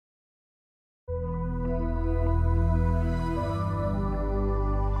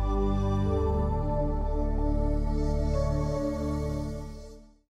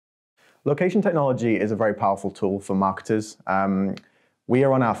Location technology is a very powerful tool for marketers. We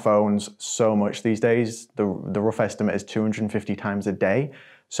are on our phones so much these days. The rough estimate is 250 times a day.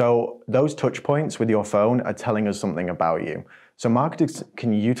 So those touch points with your phone are telling us something about you. So marketers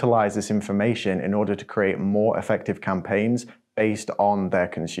can utilize this information in order to create more effective campaigns based on their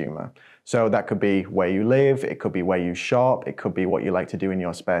consumer. So that could be where you live, it could be where you shop, it could be what you like to do in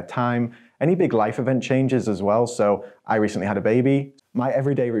your spare time, any big life event changes as well. So I recently had a baby. My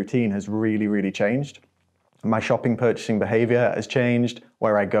everyday routine has really changed. My shopping purchasing behavior has changed,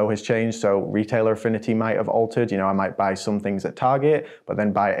 where I go has changed, so retailer affinity might have altered. I might buy some things at Target, but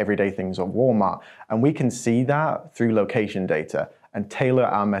then buy everyday things at Walmart. And we can see that through location data and tailor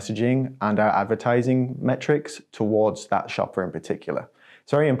our messaging and our advertising metrics towards that shopper in particular.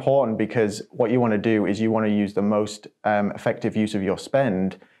 It's very important because what you want to do is you want to use the most effective use of your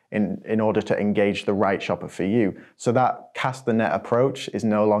spend in order to engage the right shopper for you. So that cast the net approach is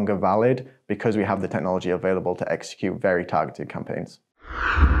no longer valid because we have the technology available to execute very targeted campaigns.